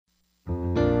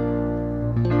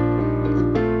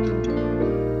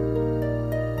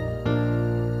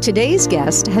Today's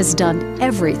guest has done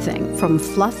everything from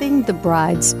fluffing the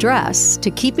bride's dress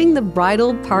to keeping the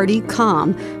bridal party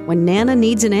calm when Nana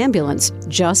needs an ambulance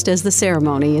just as the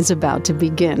ceremony is about to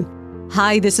begin.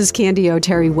 Hi, this is Candy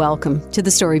O'Terry. Welcome to the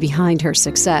story behind her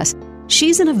success.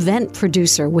 She's an event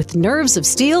producer with nerves of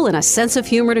steel and a sense of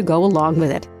humor to go along with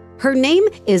it. Her name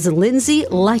is Lindsey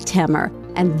Leichthammer,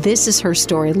 and this is her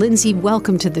story. Lindsey,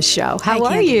 welcome to the show. How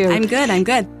are you? I'm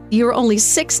good. You were only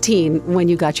 16 when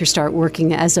you got your start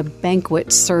working as a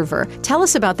banquet server. Tell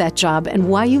us about that job and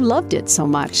why you loved it so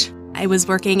much. I was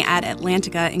working at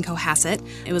Atlantica in Cohasset.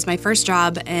 It was my first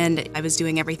job, and I was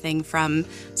doing everything from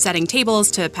setting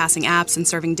tables to passing apps and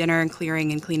serving dinner and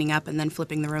clearing and cleaning up and then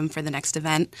flipping the room for the next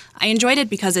event. I enjoyed it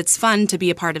because it's fun to be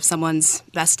a part of someone's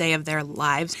best day of their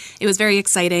lives. It was very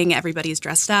exciting. Everybody's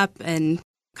dressed up and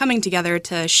coming together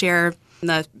to share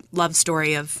the love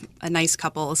story of a nice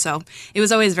couple. So it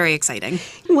was always very exciting.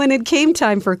 When it came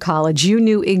time for college, you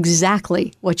knew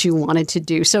exactly what you wanted to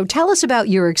do. So tell us about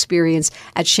your experience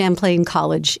at Champlain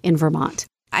College in Vermont.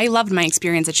 I loved my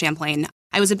experience at Champlain.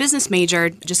 I was a business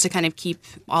major just to kind of keep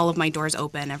all of my doors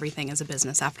open. Everything is a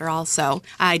business after all. So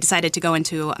I decided to go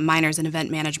into minors in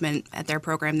event management at their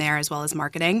program there as well as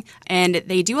marketing. And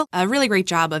they do a really great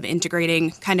job of integrating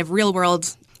kind of real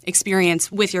world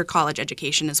experience with your college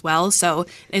education as well. So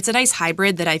it's a nice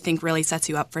hybrid that I think really sets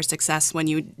you up for success when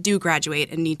you do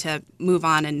graduate and need to move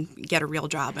on and get a real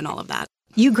job and all of that.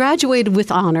 You graduated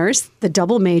with honors, the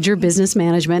double major, business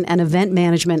management and event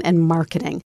management and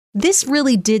marketing. This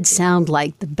really did sound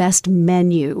like the best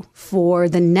menu for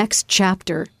the next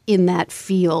chapter in that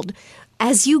field.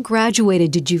 As you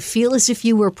graduated, did you feel as if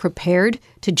you were prepared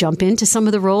to jump into some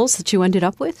of the roles that you ended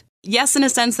up with? Yes, in a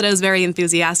sense that I was very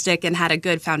enthusiastic and had a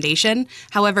good foundation.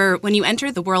 However, when you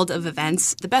enter the world of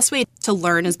events, the best way to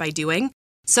learn is by doing.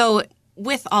 So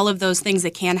with all of those things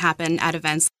that can happen at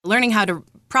events, learning how to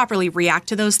properly react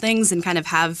to those things and kind of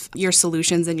have your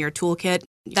solutions in your toolkit,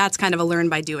 that's kind of a learn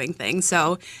by doing thing.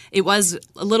 So it was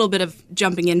a little bit of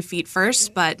jumping in feet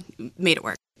first, but made it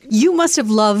work. You must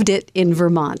have loved it in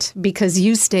Vermont because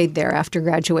you stayed there after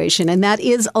graduation, and that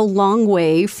is a long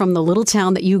way from the little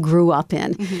town that you grew up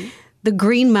in. Mm-hmm. The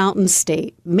Green Mountain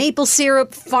State, maple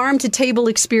syrup, farm-to-table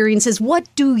experiences. What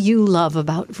do you love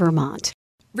about Vermont?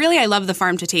 Really, I love the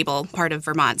farm-to-table part of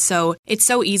Vermont. So it's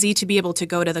so easy to be able to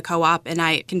go to the co-op and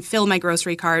I can fill my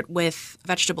grocery cart with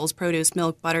vegetables, produce,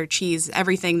 milk, butter, cheese,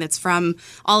 everything that's from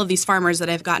all of these farmers that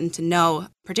I've gotten to know,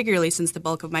 particularly since the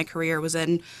bulk of my career was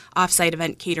in off-site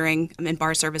event catering and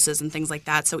bar services and things like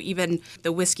that. So even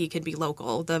the whiskey could be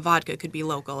local, the vodka could be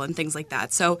local and things like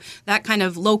that. So that kind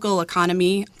of local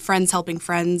economy, friends helping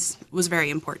friends, was very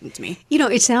important to me. You know,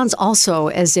 it sounds also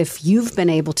as if you've been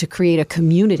able to create a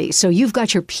community. So you've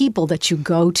got your people that you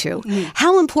go to. Mm-hmm.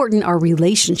 How important are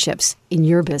relationships in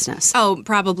your business? Oh,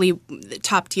 probably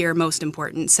top tier, most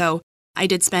important. So I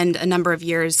did spend a number of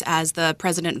years as the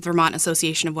president of the Vermont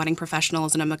Association of Wedding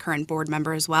Professionals, and I'm a current board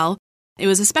member as well. It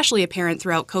was especially apparent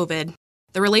throughout COVID.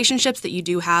 The relationships that you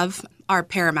do have are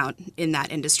paramount in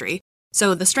that industry.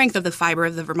 So the strength of the fiber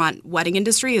of the Vermont wedding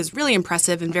industry is really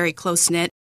impressive and very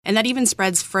close-knit. And that even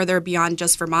spreads further beyond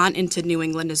just Vermont into New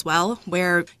England as well,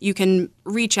 where you can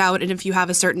reach out, and if you have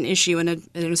a certain issue in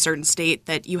a certain state,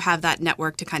 that you have that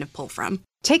network to kind of pull from.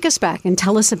 Take us back and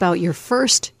tell us about your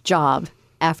first job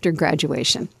after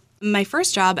graduation. My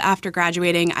first job after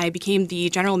graduating, I became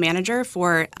the general manager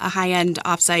for a high-end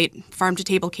off-site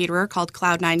farm-to-table caterer called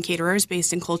Cloud9 Caterers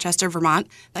based in Colchester, Vermont.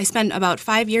 I spent about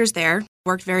 5 years there,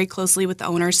 worked very closely with the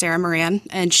owner, Sarah Moran,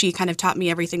 and she kind of taught me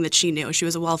everything that she knew. She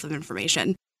was a wealth of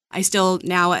information. I still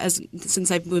now,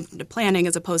 since I've moved into planning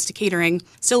as opposed to catering,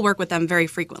 still work with them very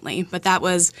frequently. But that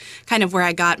was kind of where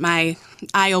I got my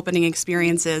eye-opening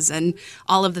experiences and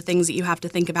all of the things that you have to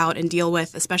think about and deal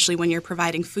with, especially when you're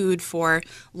providing food for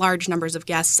large numbers of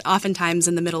guests, oftentimes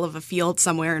in the middle of a field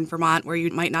somewhere in Vermont where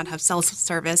you might not have cell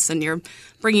service and you're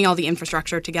bringing all the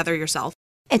infrastructure together yourself.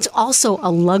 It's also a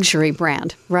luxury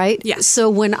brand, right? Yes. So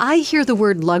when I hear the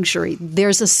word luxury,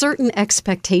 there's a certain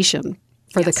expectation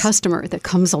for the customer that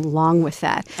comes along with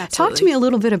that. Absolutely. Talk to me a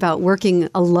little bit about working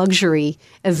a luxury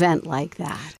event like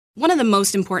that. One of the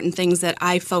most important things that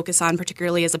I focus on,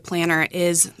 particularly as a planner,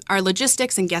 is our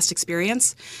logistics and guest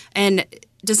experience. And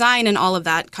design and all of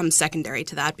that comes secondary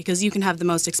to that, because you can have the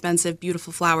most expensive,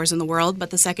 beautiful flowers in the world, but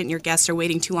the second your guests are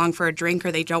waiting too long for a drink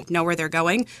or they don't know where they're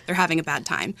going, they're having a bad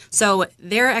time. So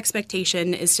their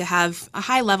expectation is to have a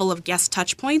high level of guest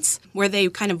touch points where they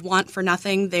kind of want for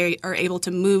nothing. They are able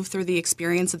to move through the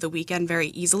experience of the weekend very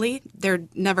easily. They're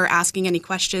never asking any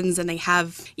questions, and they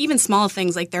have even small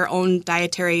things like their own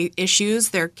dietary issues.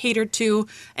 They're catered to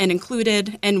and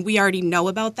included, and we already know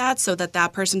about that, so that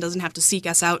that person doesn't have to seek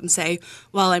us out and say,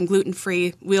 well, I'm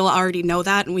gluten-free. We'll already know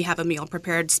that, and we have a meal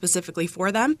prepared specifically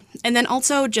for them. And then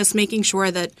also just making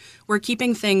sure that we're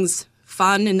keeping things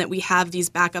fun and that we have these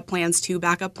backup plans.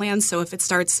 So if it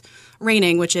starts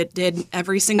raining, which it did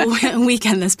every single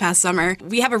weekend this past summer,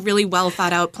 we have a really well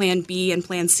thought out plan B and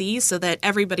plan C so that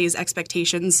everybody's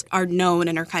expectations are known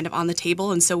and are kind of on the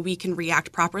table, and so we can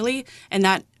react properly. And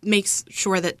that makes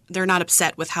sure that they're not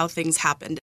upset with how things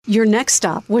happened. Your next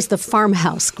stop was the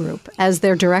Farmhouse Group as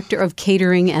their director of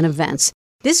catering and events.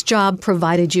 This job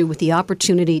provided you with the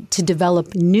opportunity to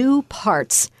develop new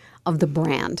parts of the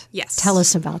brand. Yes. Tell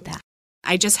us about that.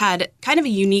 I just had kind of a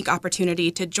unique opportunity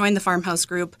to join the Farmhouse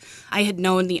Group. I had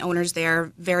known the owners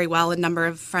there very well. A number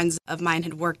of friends of mine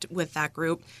had worked with that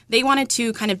group. They wanted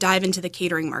to kind of dive into the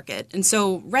catering market. And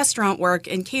so restaurant work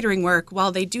and catering work,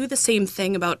 while they do the same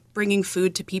thing about bringing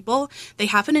food to people, they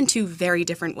happen in two very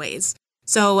different ways.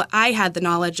 So I had the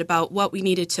knowledge about what we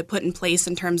needed to put in place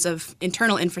in terms of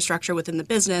internal infrastructure within the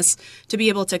business to be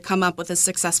able to come up with a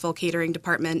successful catering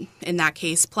department in that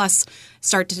case, plus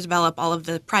start to develop all of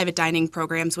the private dining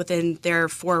programs within their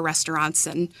 4 restaurants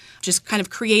and just kind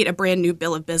of create a brand new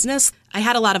bill of business. I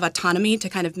had a lot of autonomy to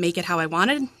kind of make it how I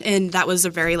wanted, and that was a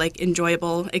very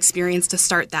enjoyable experience to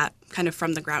start that kind of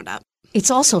from the ground up. It's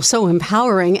also so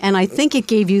empowering, and I think it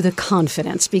gave you the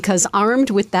confidence because armed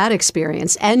with that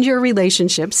experience and your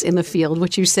relationships in the field,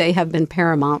 which you say have been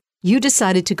paramount, you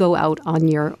decided to go out on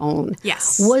your own.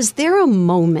 Yes. Was there a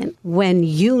moment when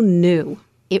you knew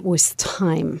it was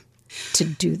time to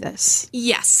do this?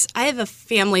 Yes. I have a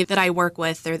family that I work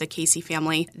with. They're the Casey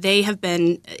family. They have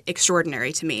been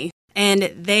extraordinary to me. And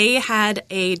they had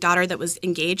a daughter that was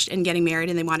engaged and getting married,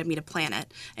 and they wanted me to plan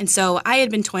it. And so I had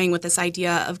been toying with this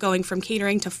idea of going from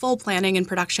catering to full planning and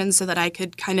production so that I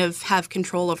could kind of have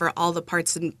control over all the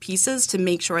parts and pieces to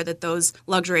make sure that those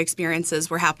luxury experiences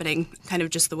were happening kind of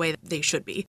just the way that they should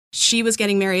be. She was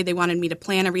getting married. They wanted me to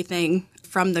plan everything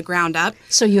from the ground up.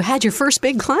 So you had your first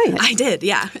big client. I did,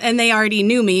 yeah. And they already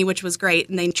knew me, which was great,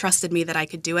 and they trusted me that I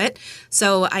could do it.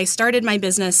 So I started my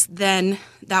business then.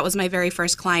 That was my very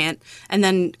first client. And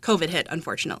then COVID hit,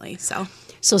 unfortunately. So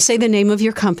say the name of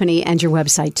your company and your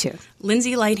website, too.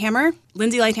 Lindsey Leichthammer,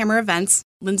 Lindsey Leichthammer Events,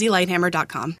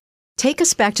 lindseyleichthammer.com. Take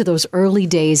us back to those early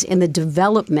days in the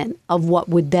development of what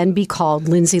would then be called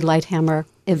Lindsey Leichthammer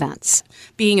Events.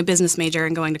 Being a business major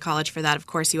and going to college for that, of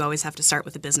course, you always have to start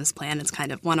with a business plan. It's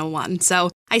kind of 101. So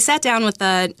I sat down with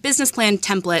the business plan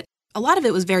template. A lot of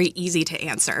it was very easy to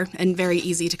answer and very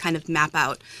easy to kind of map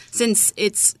out. Since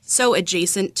it's so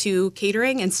adjacent to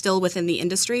catering and still within the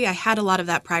industry, I had a lot of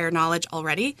that prior knowledge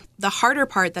already. The harder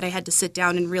part that I had to sit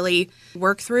down and really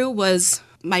work through was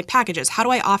my packages. How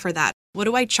do I offer that? What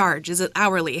do I charge? Is it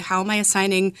hourly? How am I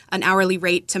assigning an hourly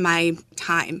rate to my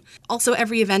time? Also,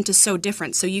 every event is so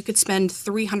different. So you could spend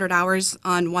 300 hours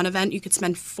on one event. You could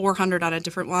spend 400 on a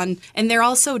different one. And they're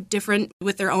also different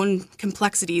with their own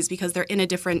complexities because they're in a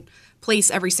different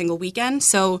place every single weekend.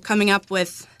 So coming up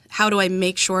with how do I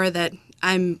make sure that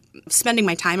I'm spending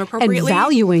my time appropriately. And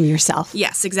valuing yourself.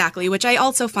 Yes, exactly, which I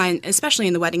also find, especially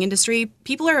in the wedding industry,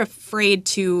 people are afraid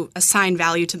to assign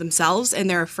value to themselves, and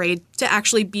they're afraid to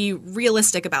actually be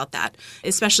realistic about that,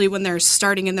 especially when they're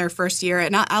starting in their first year.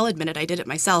 And I'll admit it, I did it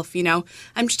myself.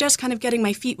 I'm just kind of getting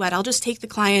my feet wet. I'll just take the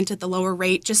client at the lower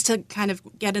rate just to kind of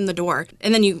get in the door.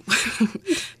 And then you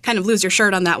kind of lose your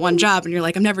shirt on that one job, and you're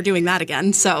like, I'm never doing that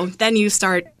again. So then you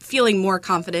start feeling more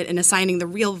confident in assigning the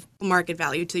real market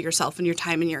value to yourself and your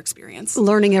time and your experience.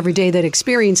 Learning every day that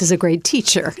experience is a great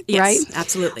teacher, yes, right?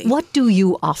 Absolutely. What do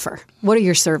you offer? What are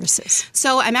your services?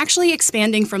 So I'm actually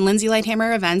expanding from Lindsey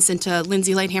Leichthammer Events into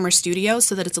Lindsey Leichthammer Studios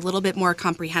so that it's a little bit more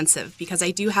comprehensive, because I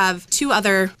do have 2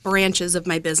 other branches of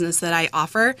my business that I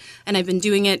offer, and I've been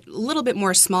doing it a little bit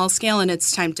more small scale, and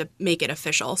it's time to make it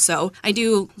official. So I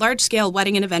do large scale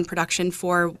wedding and event production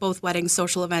for both weddings,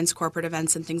 social events, corporate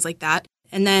events, and things like that.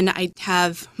 And then I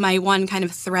have my one kind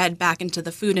of thread back into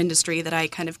the food industry that I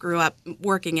kind of grew up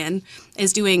working in,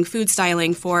 is doing food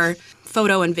styling for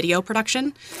photo and video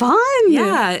production. Fun!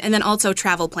 Yeah, and then also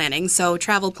travel planning. So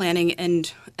travel planning and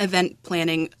event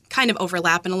planning kind of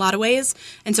overlap in a lot of ways.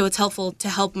 And so it's helpful to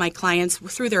help my clients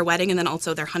through their wedding and then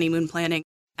also their honeymoon planning.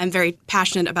 I'm very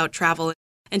passionate about travel.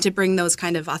 and to bring those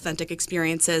kind of authentic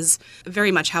experiences,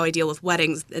 very much how I deal with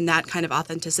weddings and that kind of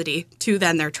authenticity, to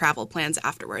then their travel plans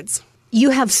afterwards.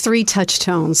 You have 3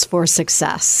 touchstones for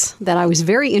success that I was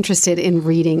very interested in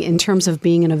reading in terms of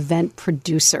being an event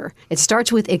producer. It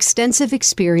starts with extensive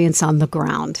experience on the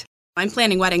ground. I'm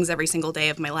planning weddings every single day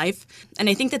of my life, and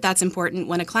I think that that's important.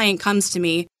 When a client comes to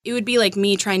me, it would be like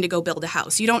me trying to go build a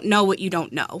house. You don't know what you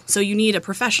don't know. So you need a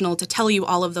professional to tell you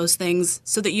all of those things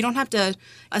so that you don't have to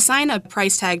assign a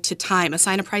price tag to time,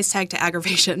 assign a price tag to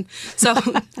aggravation. So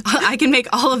I can make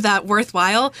all of that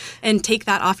worthwhile and take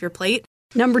that off your plate.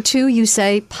 Number 2, you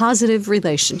say positive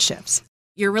relationships.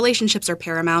 Your relationships are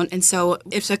paramount, and so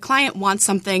if a client wants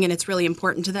something and it's really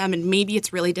important to them and maybe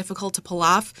it's really difficult to pull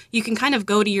off, you can kind of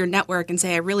go to your network and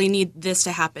say, I really need this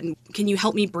to happen. Can you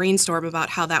help me brainstorm about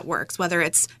how that works, whether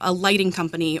it's a lighting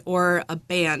company or a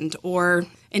band or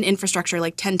an infrastructure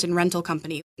like tent and rental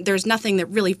company. There's nothing that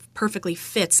really perfectly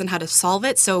fits in how to solve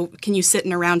it. So can you sit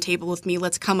in a round table with me?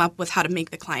 Let's come up with how to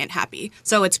make the client happy.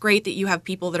 So it's great that you have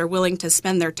people that are willing to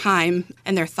spend their time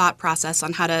and their thought process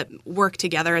on how to work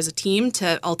together as a team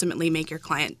to ultimately make your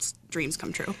client's dreams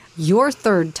come true. Your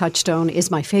 3rd touchstone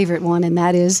is my favorite one, and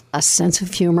that is a sense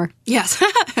of humor. Yes.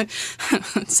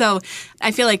 So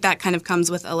I feel like that kind of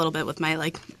comes with a little bit with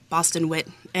my Boston wit.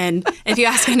 And if you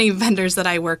ask any vendors that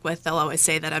I work with, they'll always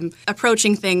say that I'm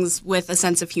approaching things with a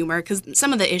sense of humor, because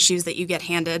some of the issues that you get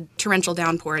handed, torrential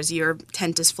downpours, your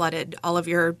tent is flooded, all of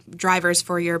your drivers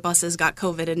for your buses got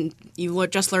COVID, and you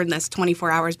just learned this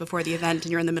 24 hours before the event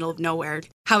and you're in the middle of nowhere.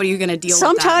 How are you going to deal with that?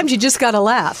 Sometimes you just got to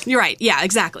laugh. You're right. Yeah,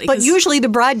 exactly. But usually the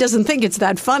bride doesn't think it's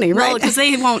that funny, right? Well, because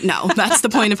they won't know. That's the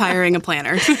point of hiring a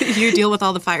planner. You deal with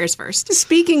all the fires first.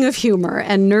 Speaking of humor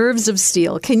and nerves of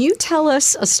steel, can you tell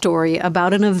us a story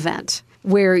about an event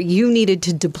where you needed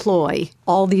to deploy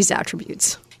all these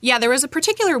attributes? Yeah, there was a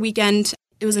particular weekend.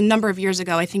 It was a number of years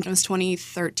ago. I think it was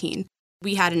 2013.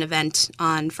 We had an event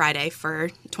on Friday for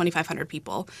 2,500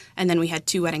 people, and then we had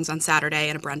 2 weddings on Saturday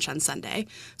and a brunch on Sunday.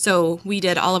 So we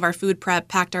did all of our food prep,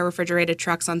 packed our refrigerated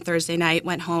trucks on Thursday night,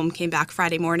 went home, came back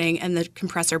Friday morning, and the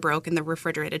compressor broke in the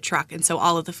refrigerated truck. And so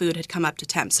all of the food had come up to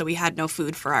temp, so we had no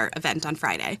food for our event on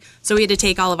Friday. So we had to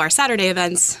take all of our Saturday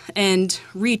events and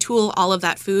retool all of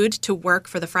that food to work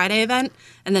for the Friday event,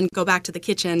 and then go back to the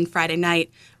kitchen Friday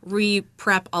night,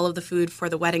 re-prep all of the food for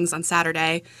the weddings on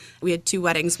Saturday. We had 2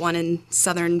 weddings, one in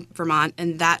southern Vermont,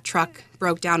 and that truck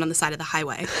broke down on the side of the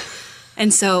highway.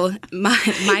 And so my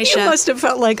chef... You must have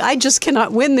felt like, I just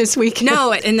cannot win this weekend.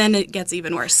 No, and then it gets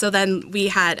even worse. So then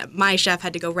my chef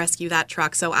had to go rescue that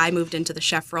truck, so I moved into the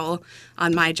chef role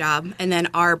on my job. And then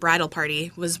our bridal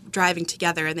party was driving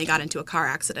together, and they got into a car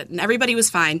accident. And everybody was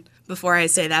fine before I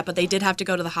say that, but they did have to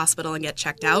go to the hospital and get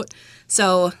checked out.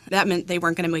 So that meant they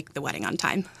weren't going to make the wedding on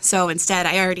time. So instead,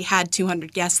 I already had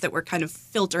 200 guests that were kind of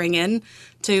filtering in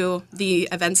to the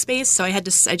event space. So I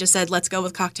just said, let's go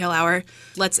with cocktail hour.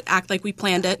 Let's act like we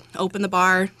planned it. Open the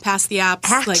bar, pass the apps.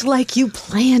 Act like you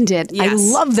planned it. Yes.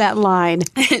 I love that line.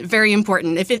 Very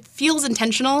important. If it feels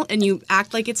intentional and you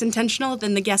act like it's intentional,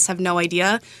 then the guests have no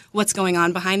idea what's going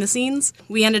on behind the scenes.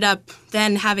 We ended up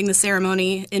then having the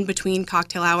ceremony in between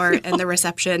cocktail hour and the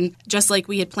reception, just like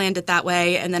we had planned it that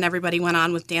way. And then everybody went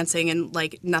on with dancing and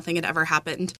like nothing had ever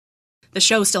happened. The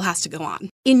show still has to go on.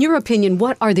 In your opinion,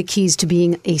 what are the keys to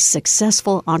being a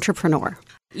successful entrepreneur?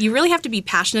 You really have to be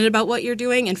passionate about what you're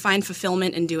doing and find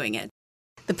fulfillment in doing it.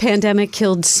 The pandemic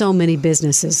killed so many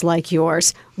businesses like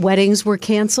yours. Weddings were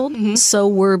canceled, so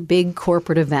were big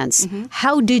corporate events.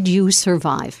 How did you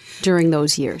survive during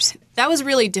those years? That was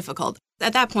really difficult.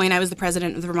 At that point, I was the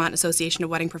president of the Vermont Association of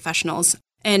Wedding Professionals,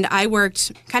 and I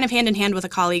worked kind of hand in hand with a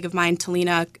colleague of mine,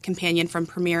 Talina, companion from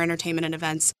Premier Entertainment and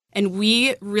Events. And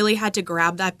we really had to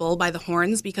grab that bull by the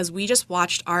horns because we just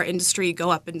watched our industry go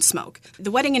up in smoke.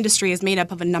 The wedding industry is made up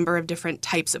of a number of different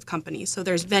types of companies. So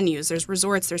there's venues, there's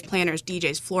resorts, there's planners,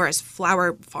 DJs, florists,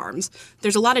 flower farms.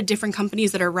 There's a lot of different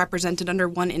companies that are represented under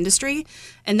one industry.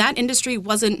 And that industry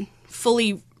wasn't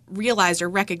fully realized or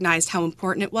recognized how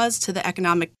important it was to the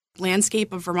economic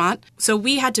landscape of Vermont. So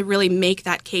we had to really make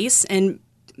that case and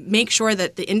make sure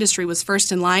that the industry was first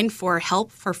in line for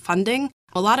help, for funding.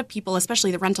 A lot of people,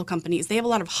 especially the rental companies, they have a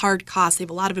lot of hard costs. They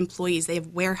have a lot of employees. They have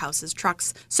warehouses,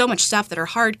 trucks, so much stuff that are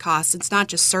hard costs. It's not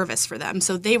just service for them.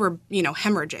 So they were,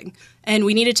 hemorrhaging. And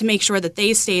we needed to make sure that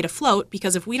they stayed afloat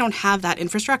because if we don't have that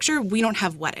infrastructure, we don't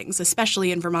have weddings,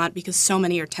 especially in Vermont because so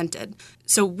many are tented.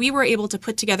 So we were able to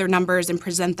put together numbers and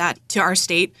present that to our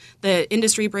state. The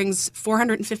industry brings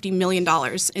 $450 million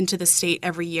into the state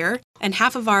every year. And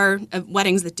half of our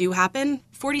weddings that do happen,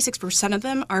 46% of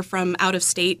them are from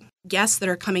out-of-state guests that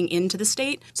are coming into the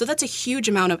state. So that's a huge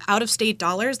amount of out-of-state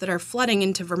dollars that are flooding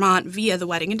into Vermont via the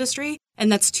wedding industry.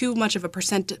 And that's too much of a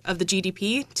percent of the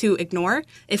GDP to ignore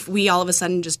if we all of a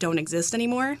sudden just don't exist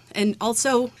anymore. And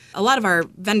also, a lot of our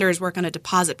vendors work on a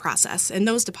deposit process, and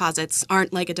those deposits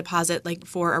aren't like a deposit like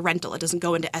for a rental. It doesn't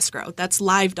go into escrow. That's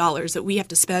live dollars that we have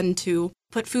to spend to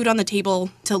put food on the table,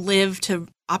 to live, to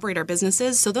operate our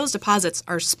businesses. So those deposits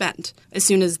are spent as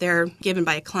soon as they're given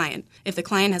by a client. If the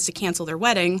client has to cancel their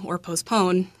wedding or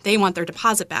postpone, they want their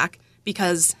deposit back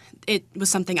because it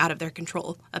was something out of their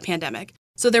control, a pandemic.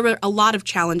 So there were a lot of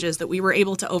challenges that we were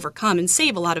able to overcome and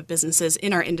save a lot of businesses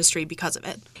in our industry because of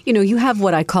it. You know, you have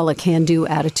what I call a can-do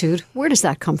attitude. Where does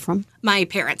that come from? My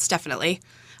parents, definitely.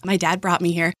 My dad brought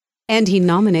me here. And he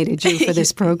nominated you for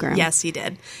this program. Yes, he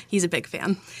did. He's a big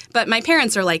fan. But my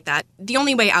parents are like that. The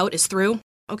only way out is through.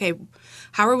 Okay,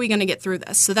 how are we going to get through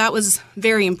this? So that was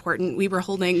very important. We were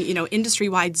holding,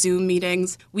 industry-wide Zoom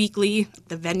meetings weekly.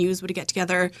 The venues would get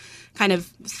together, kind of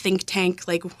think tank,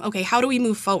 like, okay, how do we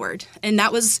move forward? And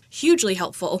that was hugely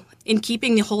helpful in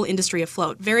keeping the whole industry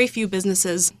afloat. Very few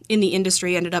businesses in the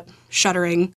industry ended up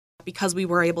shuttering because we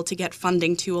were able to get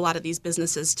funding to a lot of these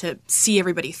businesses to see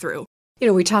everybody through. You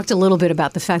know, we talked a little bit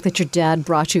about the fact that your dad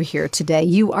brought you here today.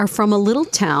 You are from a little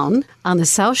town on the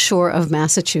south shore of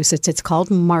Massachusetts. It's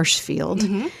called Marshfield.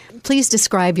 Mm-hmm. Please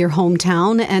describe your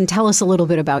hometown and tell us a little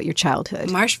bit about your childhood.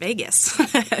 Marsh Vegas.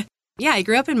 Yeah, I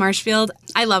grew up in Marshfield.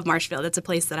 I love Marshfield. It's a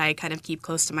place that I kind of keep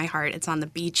close to my heart. It's on the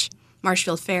beach.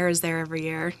 Marshfield Fair is there every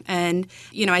year. And,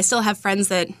 I still have friends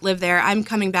that live there. I'm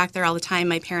coming back there all the time.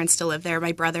 My parents still live there.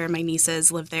 My brother and my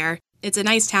nieces live there. It's a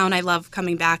nice town. I love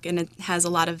coming back, and it has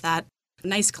a lot of that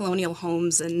nice colonial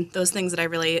homes and those things that I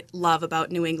really love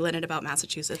about New England and about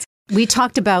Massachusetts. We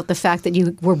talked about the fact that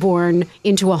you were born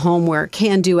into a home where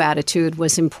can-do attitude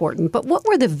was important, but what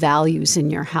were the values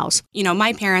in your house?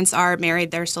 My parents are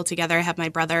married. They're still together. I have my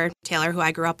brother, Taylor, who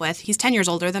I grew up with. He's 10 years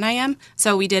older than I am,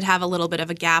 so we did have a little bit of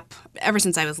a gap. Ever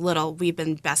since I was little, we've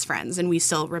been best friends, and we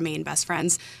still remain best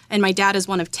friends. And my dad is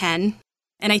one of 10.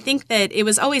 And I think that it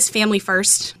was always family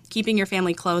first, keeping your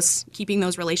family close, keeping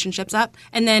those relationships up,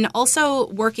 and then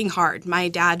also working hard. My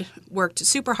dad worked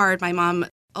super hard. My mom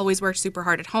always worked super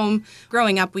hard at home.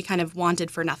 Growing up, we kind of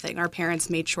wanted for nothing. Our parents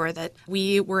made sure that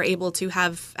we were able to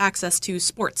have access to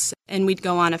sports, and we'd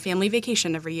go on a family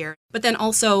vacation every year. But then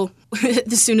also,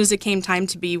 as soon as it came time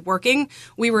to be working,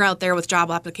 we were out there with job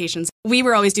applications. We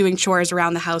were always doing chores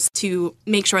around the house to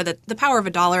make sure that the power of a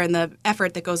dollar and the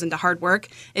effort that goes into hard work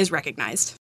is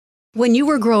recognized. When you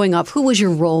were growing up, who was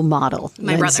your role model?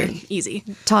 My Lindsey? brother. Easy.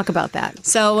 Talk about that.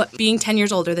 So being 10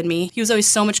 years older than me, he was always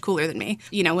so much cooler than me.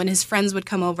 When his friends would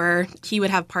come over, he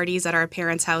would have parties at our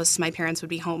parents' house. My parents would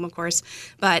be home, of course.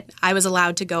 But I was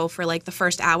allowed to go for like the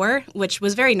first hour, which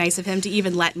was very nice of him to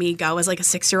even let me go as like a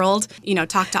 6-year-old,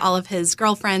 talk to all of his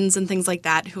girlfriends and things like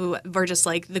that who were just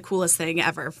like the coolest thing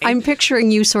ever. I'm picturing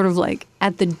you sort of like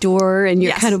at the door and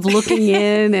you're kind of looking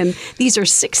in and these are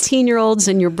 16-year-olds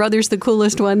and your brother's the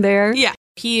coolest one there. Yeah.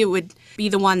 He would be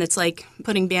the one that's like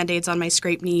putting Band-Aids on my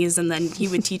scraped knees, and then he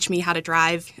would teach me how to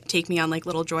drive, take me on like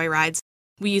little joy rides.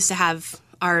 We used to have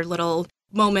our little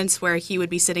moments where he would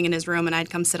be sitting in his room and I'd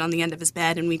come sit on the end of his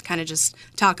bed and we'd kind of just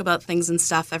talk about things and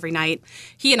stuff every night.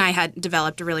 He and I had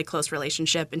developed a really close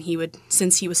relationship, and he would,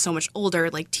 since he was so much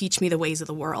older, like teach me the ways of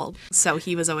the world. So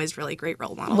he was always really great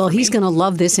role model. Well, he's going to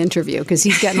love this interview because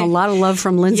he's getting a lot of love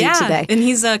from Lindsey today. And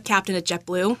he's a captain at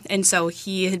JetBlue, and so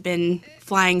he had been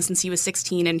flying since he was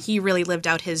 16, and he really lived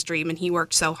out his dream, and he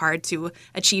worked so hard to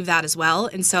achieve that as well.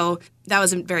 And so that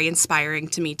was very inspiring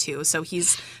to me too. So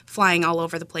he's flying all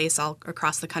over the place, all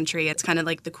across the country. It's kind of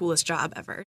like the coolest job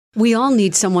ever. We all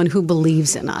need someone who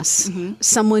believes in us,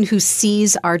 someone who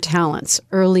sees our talents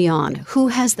early on. Who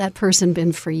has that person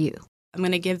been for you? I'm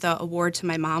going to give the award to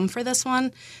my mom for this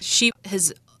one. She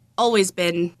has always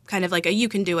been kind of like a "you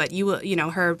can do it."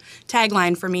 Her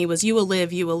tagline for me was "you will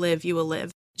live, you will live, you will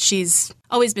live." She's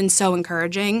always been so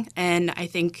encouraging, and I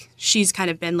think she's kind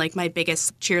of been like my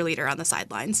biggest cheerleader on the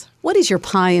sidelines. What is your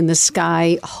pie in the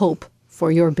sky hope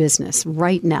for your business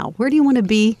right now? Where do you want to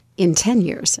be in 10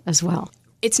 years as well?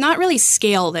 It's not really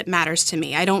scale that matters to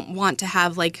me. I don't want to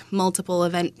have like multiple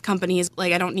event companies.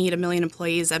 Like I don't need 1 million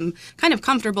employees. I'm kind of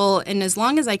comfortable. And as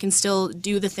long as I can still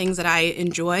do the things that I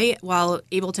enjoy while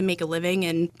able to make a living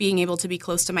and being able to be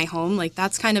close to my home, like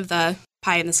that's kind of the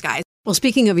pie in the sky. Well,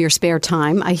 speaking of your spare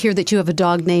time, I hear that you have a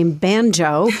dog named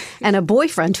Banjo and a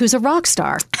boyfriend who's a rock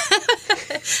star.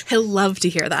 He'll love to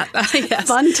hear that. Yes.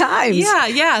 Fun times.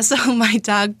 Yeah. So my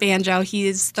dog, Banjo,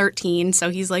 he's 13,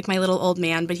 so he's like my little old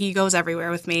man, but he goes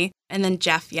everywhere with me. And then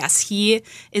Jeff, yes, he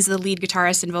is the lead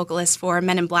guitarist and vocalist for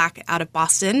Men in Black out of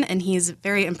Boston, and he's a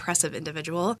very impressive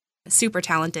individual, super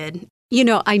talented.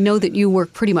 I know that you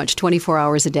work pretty much 24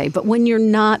 hours a day, but when you're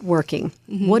not working,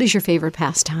 what is your favorite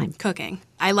pastime? Cooking.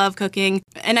 I love cooking,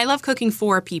 and I love cooking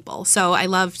for people. So I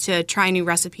love to try new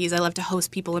recipes. I love to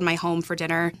host people in my home for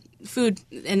dinner. Food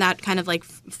and that kind of like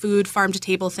food farm to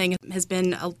table thing has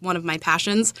been one of my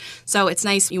passions. So it's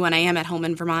nice when I am at home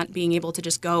in Vermont, being able to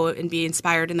just go and be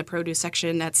inspired in the produce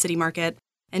section at City Market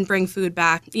and bring food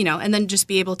back, and then just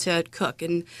be able to cook.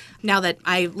 And now that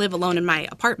I live alone in my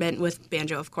apartment with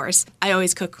Banjo, of course, I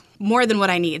always cook more than what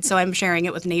I need. So I'm sharing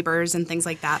it with neighbors and things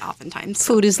like that oftentimes.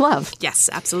 Food is love. Yes,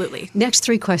 absolutely. Next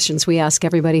 3 questions we ask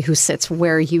everybody who sits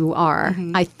where you are.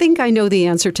 I think I know the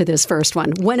answer to this first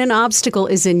one. When an obstacle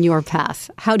is in your path,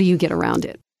 how do you get around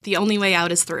it? The only way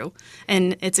out is through.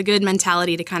 And it's a good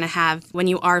mentality to kind of have when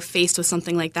you are faced with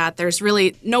something like that. There's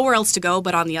really nowhere else to go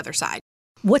but on the other side.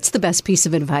 What's the best piece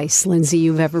of advice, Lindsey,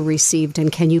 you've ever received,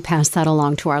 and can you pass that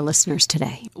along to our listeners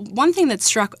today? One thing that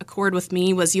struck a chord with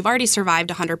me was you've already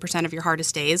survived 100% of your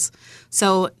hardest days.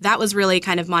 So that was really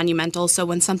kind of monumental. So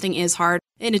when something is hard,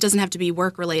 and it doesn't have to be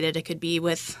work-related, it could be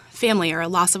with family or a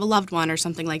loss of a loved one or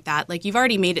something like that. Like you've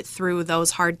already made it through those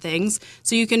hard things,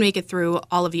 so you can make it through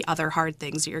all of the other hard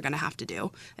things that you're going to have to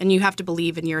do. And you have to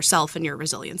believe in yourself and your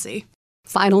resiliency.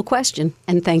 Final question,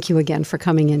 and thank you again for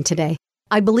coming in today.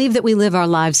 I believe that we live our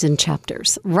lives in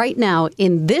chapters. Right now,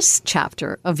 in this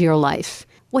chapter of your life,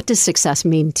 what does success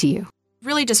mean to you?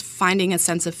 Really just finding a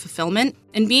sense of fulfillment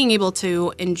and being able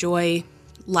to enjoy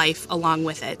life along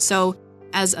with it. So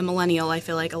as a millennial, I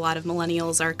feel like a lot of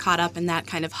millennials are caught up in that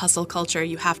kind of hustle culture.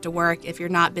 You have to work. If you're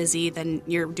not busy, then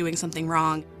you're doing something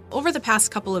wrong. Over the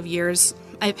past couple of years,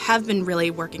 I have been really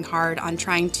working hard on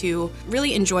trying to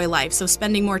really enjoy life. So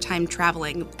spending more time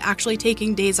traveling, actually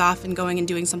taking days off and going and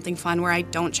doing something fun where I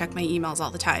don't check my emails all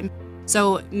the time.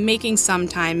 So making some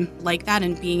time like that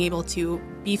and being able to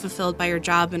be fulfilled by your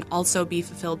job and also be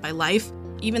fulfilled by life,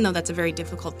 even though that's a very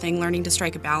difficult thing, learning to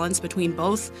strike a balance between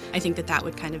both, I think that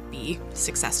would kind of be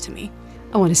success to me.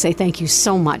 I want to say thank you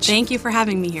so much. Thank you for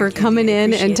having me here. For coming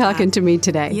in and talking to me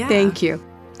today. Yeah. Thank you.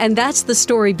 And that's the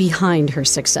story behind her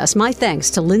success. My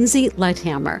thanks to Lindsey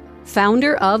Leichthammer,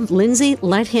 founder of Lindsey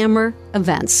Leichthammer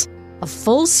Events, a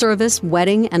full-service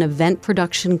wedding and event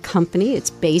production company.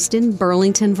 It's based in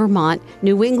Burlington, Vermont,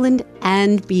 New England,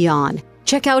 and beyond.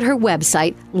 Check out her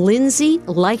website,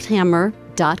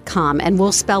 lindseyleichthammer.com, and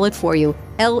we'll spell it for you,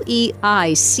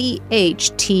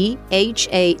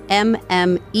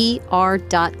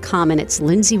 Leichthammer.com, and it's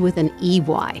Lindsey with an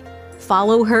EY.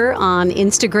 Follow her on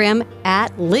Instagram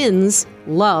at Linz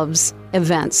Loves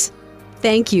Events.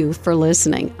 Thank you for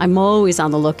listening. I'm always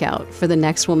on the lookout for the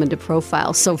next woman to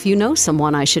profile. So if you know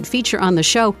someone I should feature on the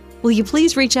show, will you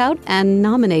please reach out and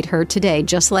nominate her today,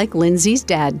 just like Lindsey's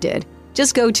dad did?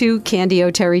 Just go to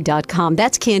CandyOterry.com.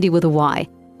 That's Candy with a Y.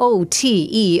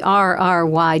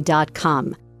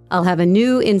 OTERRY.com. I'll have a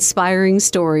new inspiring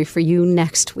story for you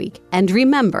next week. And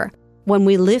remember, when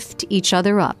we lift each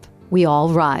other up, we all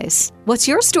rise. What's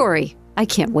your story? I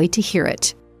can't wait to hear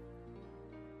it.